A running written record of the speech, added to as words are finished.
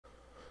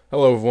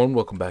Hello everyone,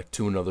 welcome back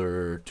to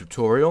another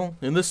tutorial.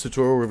 In this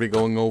tutorial we're going to be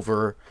going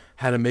over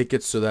how to make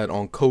it so that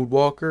on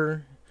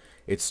Codewalker,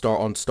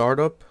 on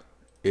startup,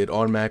 it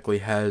automatically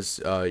has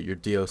your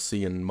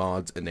DLC and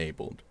mods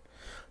enabled.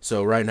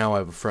 So right now I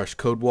have a fresh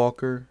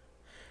Codewalker,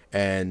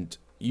 and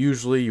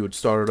usually you would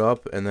start it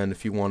up, and then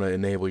if you want to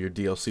enable your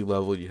DLC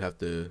level, you have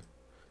to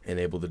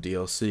enable the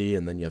DLC,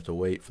 and then you have to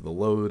wait for the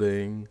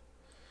loading,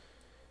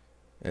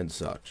 and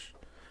such.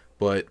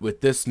 But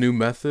with this new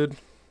method,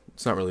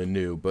 it's not really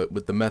new, but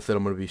with the method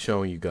I'm going to be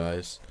showing you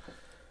guys,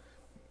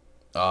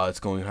 it's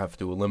going to have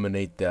to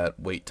eliminate that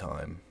wait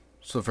time.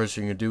 So the first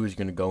thing you're going to do is you're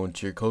going to go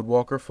into your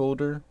Codewalker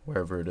folder,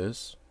 wherever it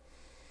is.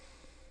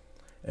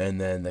 And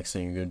then next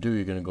thing you're going to do,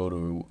 you're going to go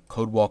to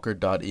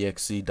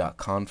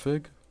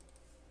codewalker.exe.config. You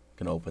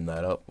can open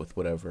that up with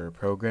whatever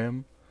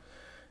program.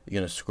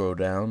 You're going to scroll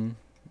down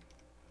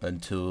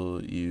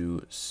until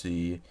you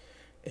see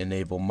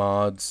enable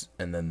mods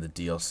and then the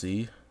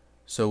DLC.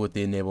 So with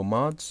the enable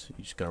mods,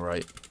 you're just going to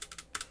write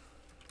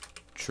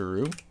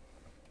true,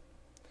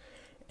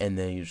 and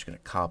then you're just going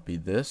to copy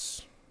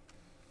this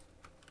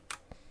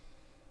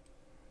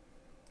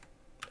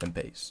and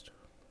paste,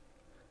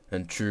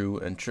 and true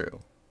and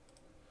true.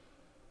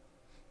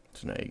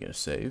 So now you're going to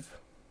save,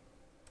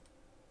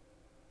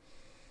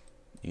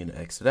 you're going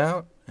to exit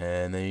out,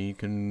 and then you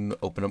can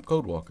open up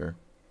Codewalker,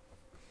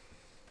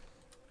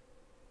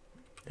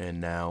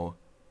 and now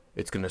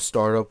it's going to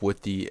start up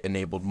with the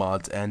enabled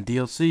mods and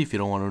DLC. If you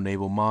don't want to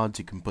enable mods,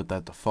 you can put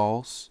that to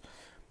false,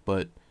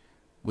 but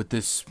with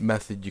this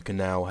method you can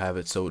now have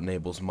it so it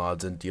enables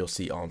mods and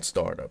DLC on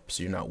startup,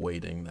 so you're not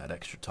waiting that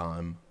extra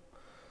time,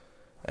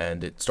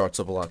 and it starts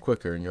up a lot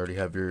quicker and you already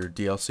have your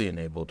DLC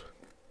enabled.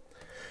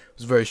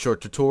 It's a very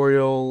short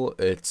tutorial,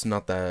 it's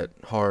not that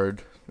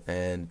hard,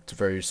 and it's a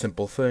very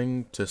simple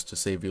thing just to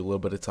save you a little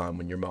bit of time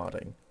when you're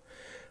modding.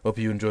 Hope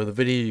you enjoy the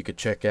video. You could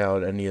check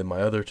out any of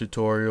my other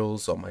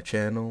tutorials on my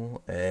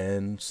channel,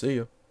 and see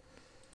ya.